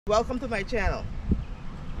Welcome to my channel.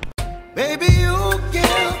 Baby, you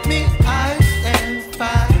give me ice and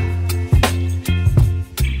fire.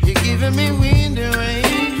 You're giving me wind and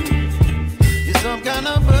rain. You're some kind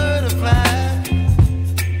of butterfly.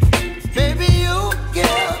 Baby, you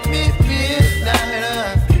give me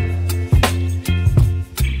midnight.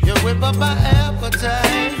 You whip up my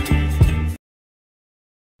appetite.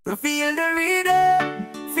 Feel the rhythm,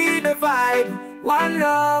 feel the vibe. One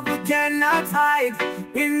love we cannot hide.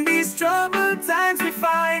 In these troubled times we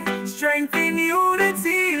find strength in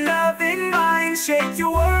unity, love in mind. Shake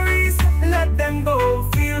your worries, let them go.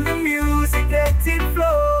 Feel the music, let it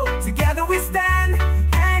flow. Together we stand,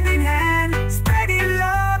 hand in hand, spreading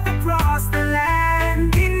love across the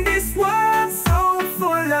land. In this world so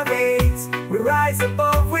full of hate, we rise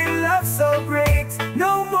above with love so great.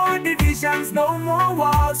 No more divisions, no more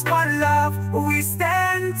walls. One love, we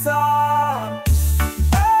stand tall.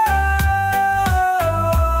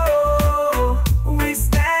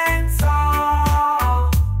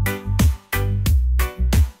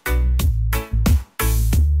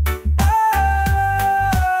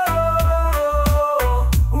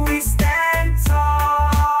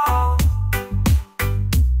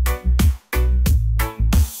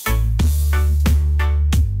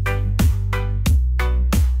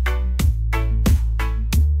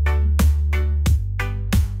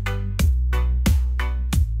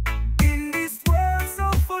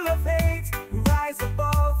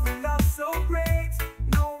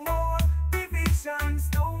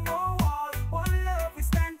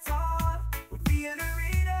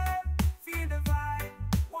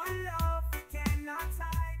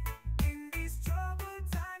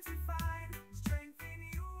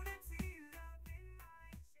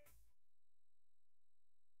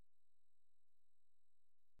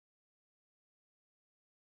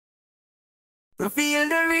 Feel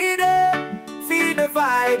the rhythm, feel the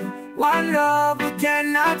vibe. One love we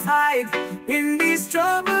cannot hide. In these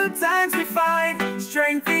troubled times we find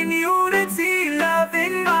strength in unity, love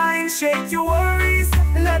in mind. Shake your worries,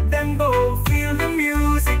 let them go. Feel the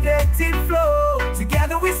music, let it flow.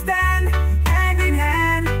 Together we stand, hand in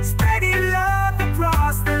hand, spreading love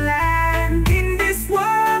across the land. In this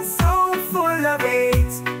world so full of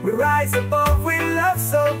hate, we rise above with love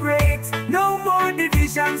so great. No more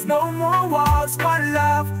divisions, no more walls. One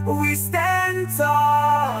love, we stand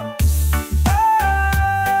tall. Oh,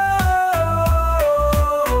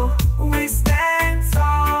 we stand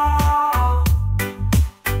tall.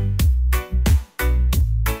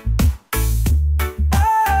 Oh,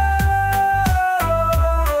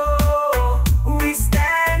 we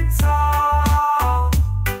stand tall.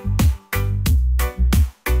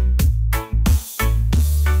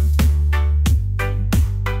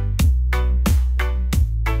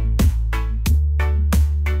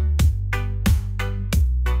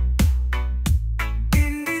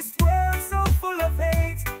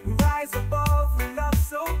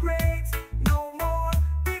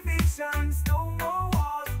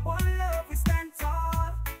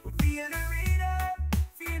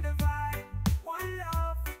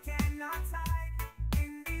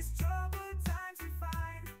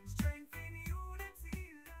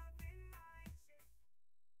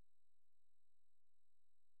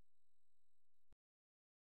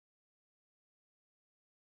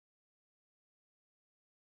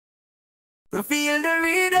 Feel the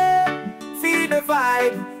rhythm, feel the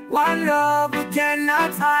vibe. One love we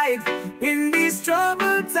cannot hide. In these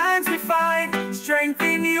troubled times we find strength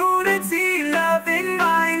in unity, love in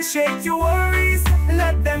mind. Shake your worries,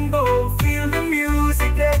 let them go. Feel the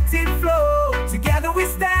music, let it flow. Together we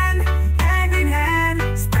stand, hand in hand,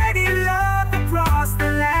 spreading love across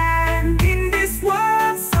the land. In this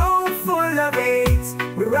world so full of hate,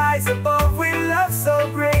 we rise above with love so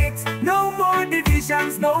great. No more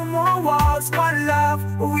divisions, no more walls. One love,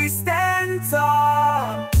 we stand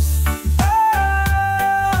tall. Oh,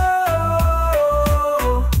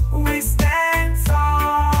 we stand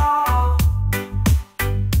tall.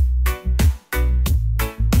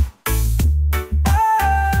 Oh,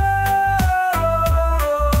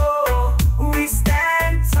 we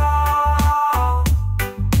stand tall.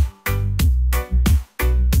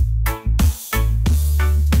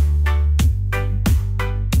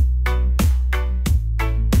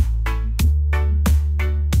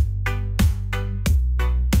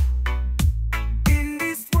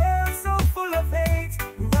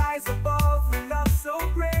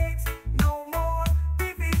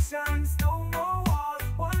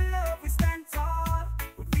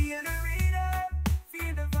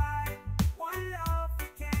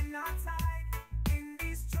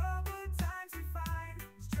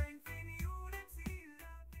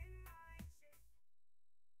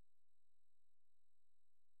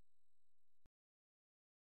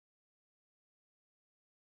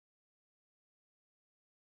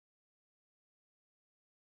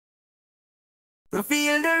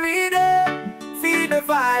 Feel the rhythm, feel the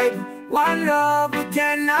vibe. One love we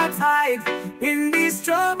cannot hide. In these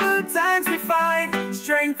troubled times we find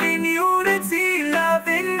strength in unity, love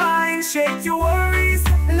in mind. Shake your worries,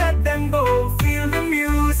 let them go. Feel the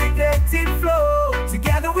music, let it flow.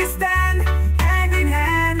 Together we stand, hand in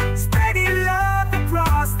hand, spreading love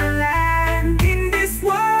across the land. In this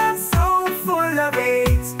world so full of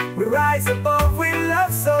hate, we rise above with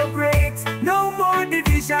love so great. No more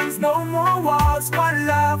divisions, no more walls. One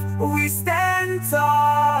love, we stand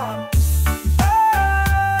tall.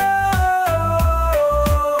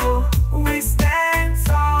 We stand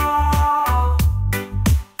tall.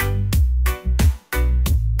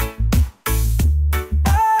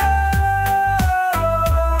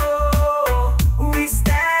 We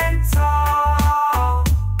stand tall.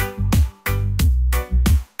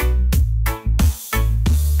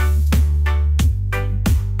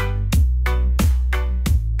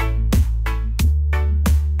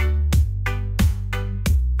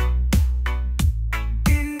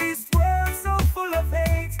 In this world so full of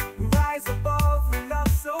hate, we rise above with love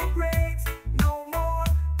so great. No more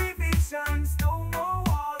divisions, no more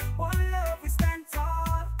walls. One love, we stand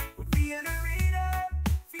tall. We feel the rhythm,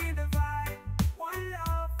 feel the vibe. One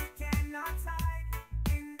love, we cannot hide.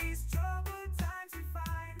 In these troubled times we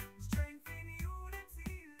find strength in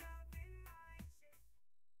unity, love in mind.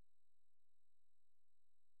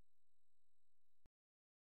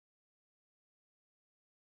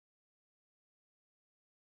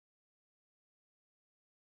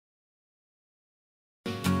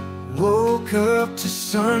 Woke up to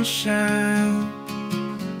sunshine,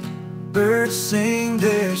 birds sing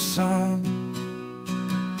their song.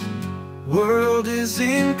 World is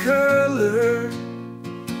in color,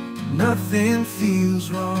 nothing feels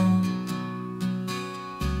wrong.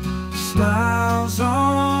 Smiles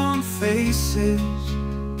on faces,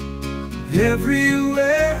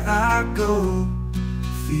 everywhere I go.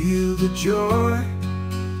 Feel the joy,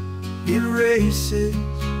 it races,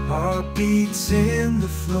 heartbeats in the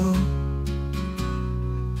flow.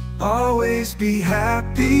 Always be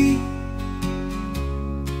happy,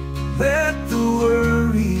 let the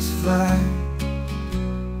worries fly.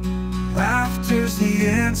 Laughter's the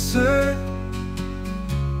answer,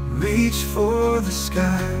 reach for the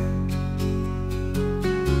sky.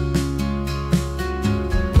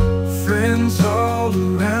 Friends all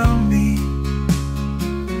around me,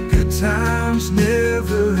 good times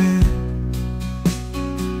never end.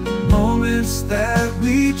 Moments that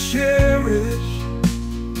we cherish,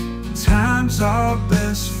 time's our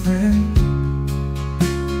best friend.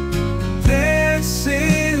 Dance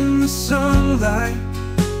in the sunlight,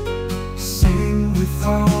 sing with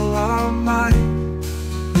all our might.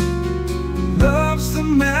 Love's the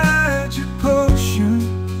magic potion,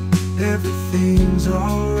 everything's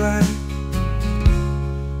alright.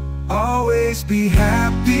 Always be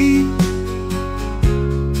happy,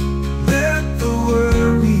 let the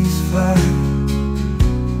worries fly.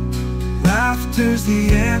 Laughter's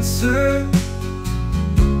the answer,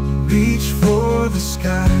 reach for the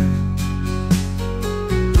sky.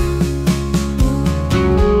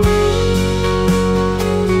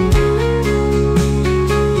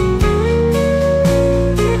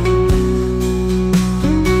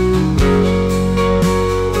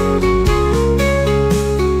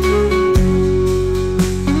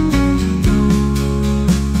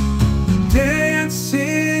 Dance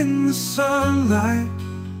in the sunlight,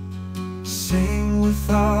 sing with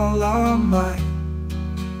all our might.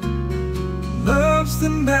 Love's the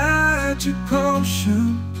magic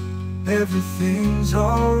potion, everything's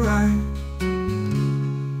alright.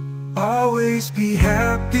 Always be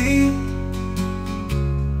happy,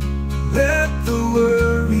 let the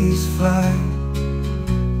worries fly.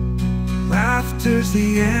 Laughter's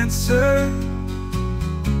the answer,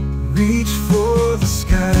 reach for the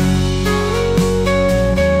sky.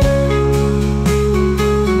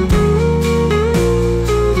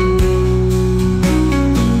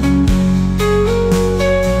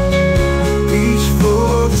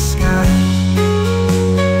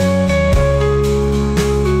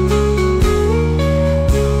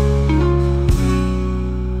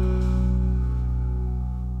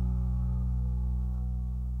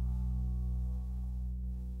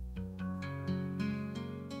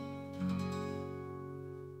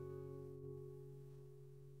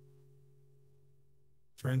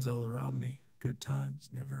 Friends all around me, good times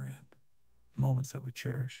never end. Moments that we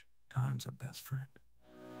cherish, time's our best friend.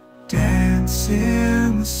 Dance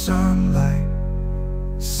in the sunlight,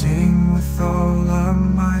 sing with all our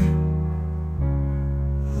might.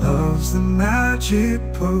 Love's the magic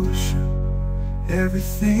potion,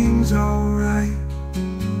 everything's alright.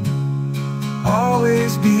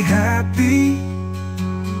 Always be happy.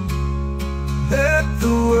 Let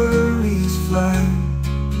the worries fly.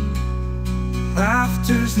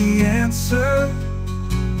 Laughter's the answer.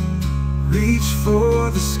 Reach for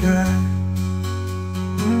the sky.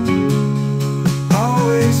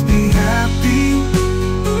 Always be happy.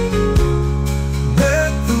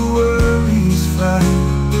 Let the worries fly.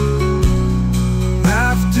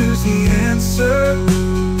 Laughter's the answer.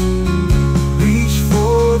 Reach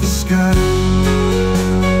for the sky.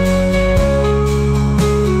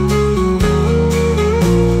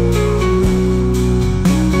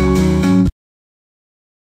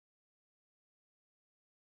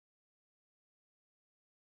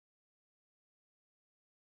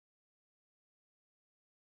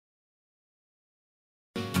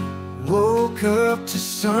 Woke up to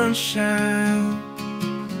sunshine.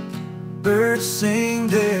 Birds sing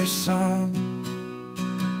their song.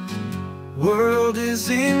 World is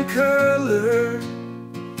in color.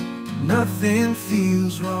 Nothing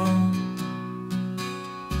feels wrong.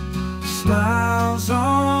 Smiles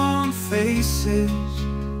on faces.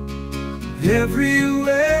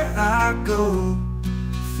 Everywhere I go,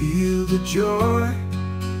 feel the joy.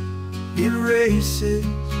 It races.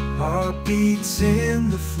 Heartbeats in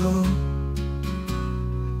the flow.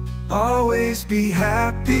 Always be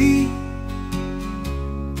happy.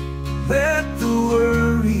 Let the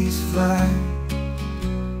worries fly.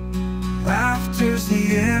 Laughter's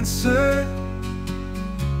the answer.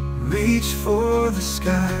 Reach for the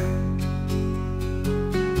sky.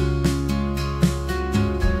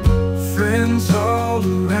 Friends all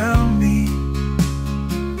around me.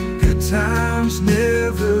 Good times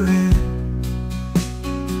never end.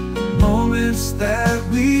 Moments that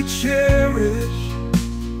we cherish.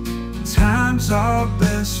 Time's our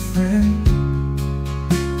best friend.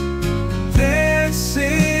 Dance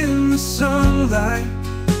in the sunlight.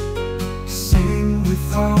 Sing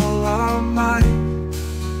with all our might.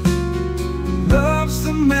 Love's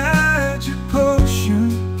the magic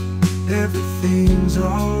potion. Everything's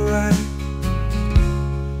alright.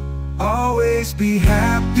 Always be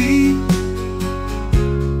happy.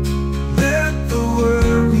 Let the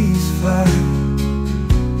worries fly.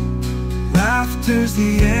 Laughter's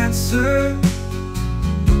the answer.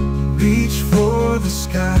 Reach for the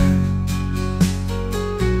sky.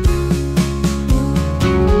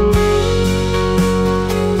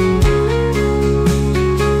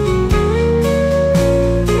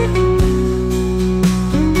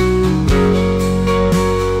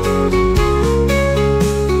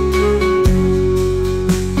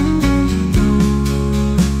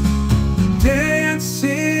 Dance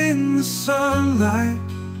in the sunlight.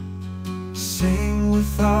 Sing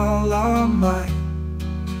with all our might.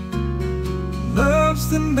 Love's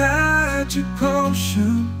the magic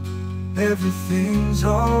potion. Everything's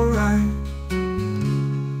alright.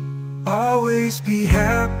 Always be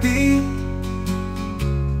happy.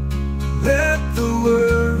 Let the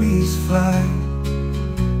worries fly.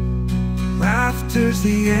 Laughter's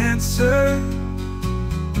the answer.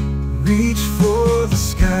 Reach for the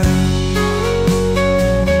sky.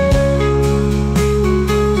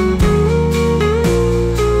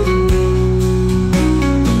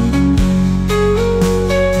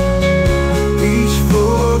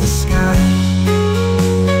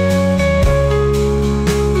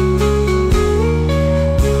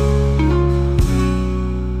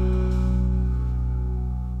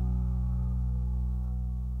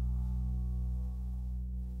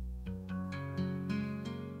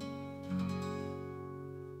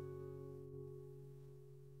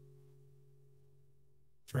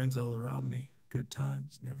 Friends all around me, good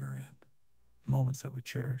times never end. Moments that we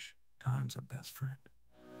cherish, time's our best friend.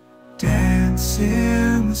 Dance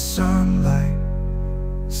in the sunlight.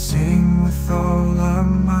 Sing with all our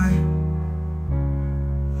might.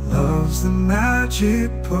 Love's the magic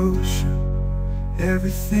potion.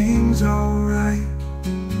 Everything's alright.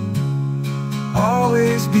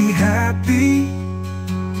 Always be happy.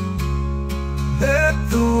 Let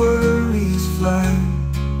the worries fly.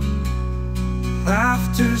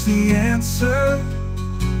 Laughter's the answer.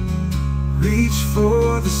 Reach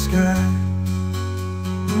for the sky.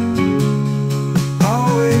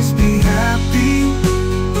 Always be happy.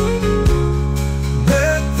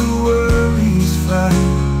 Let the worries fly.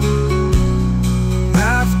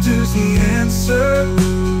 Laughter's the answer.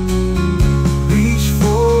 Reach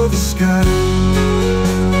for the sky.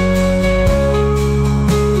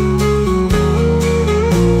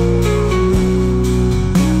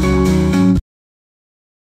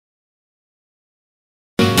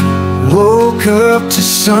 Woke up to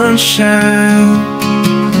sunshine.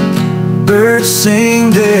 Birds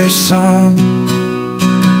sing their song.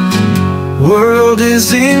 World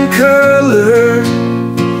is in color,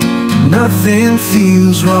 nothing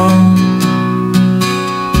feels wrong.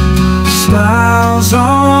 Smiles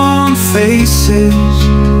on faces,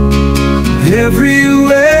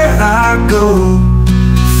 everywhere I go.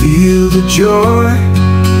 Feel the joy,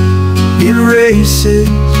 it races,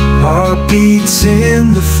 heartbeats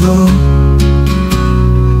in the flow.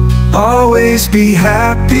 Always be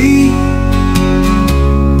happy,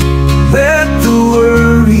 let the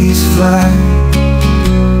worries fly.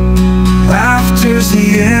 Laughter's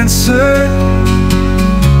the answer,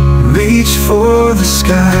 reach for the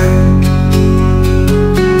sky.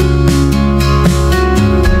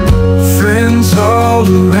 Friends all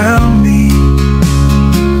around me,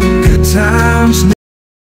 good times.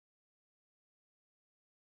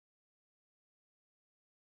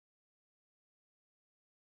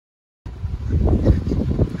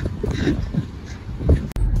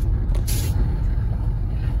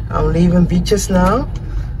 I'm leaving beaches now,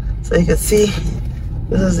 so you can see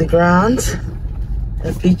this is the grounds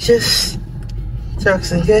at beaches,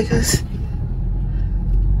 Turks and Caicos.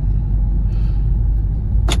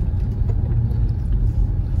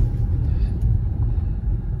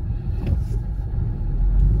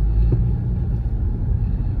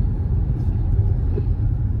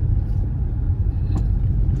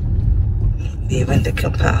 Leaving the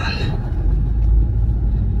compound.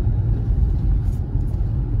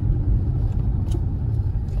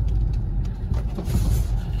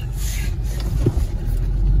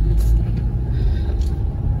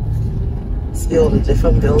 See all the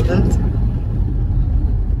different buildings.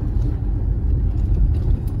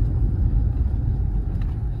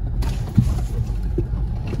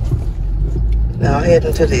 Now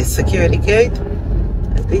heading to the security gate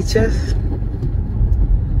at beaches.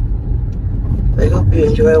 I hope you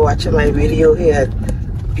enjoy watching my video here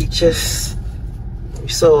at Beaches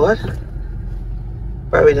Resort,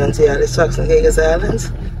 Providenciales-Turks and Caicos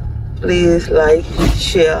Islands. Please like,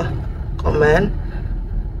 share, comment,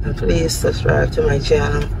 and please subscribe to my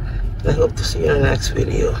channel. I hope to see you in the next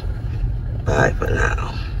video. Bye for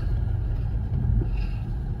now.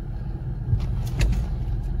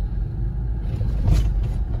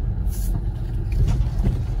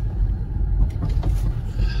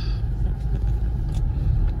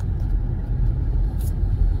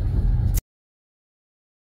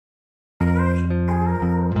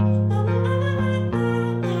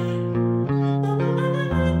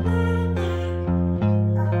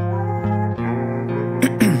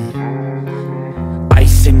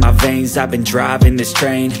 In my veins, I've been driving this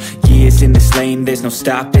train. Years in this lane, there's no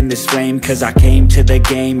stopping this flame. Cause I came to the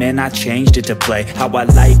game and I changed it to play how I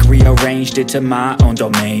like, rearranged it to my own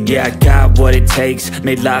domain. Yeah, I got what it takes,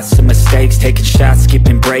 made lots of mistakes, taking shots,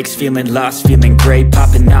 skipping breaks, feeling lost, feeling great,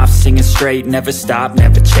 popping off, singing straight, never stopped,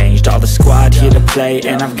 never changed. All the squad here to play,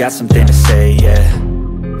 and I've got something to say, yeah.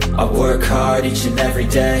 I work hard each and every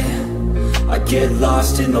day, I get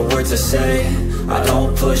lost in the words I say. I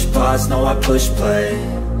don't push pause, no I push play.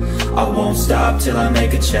 I won't stop till I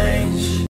make a change.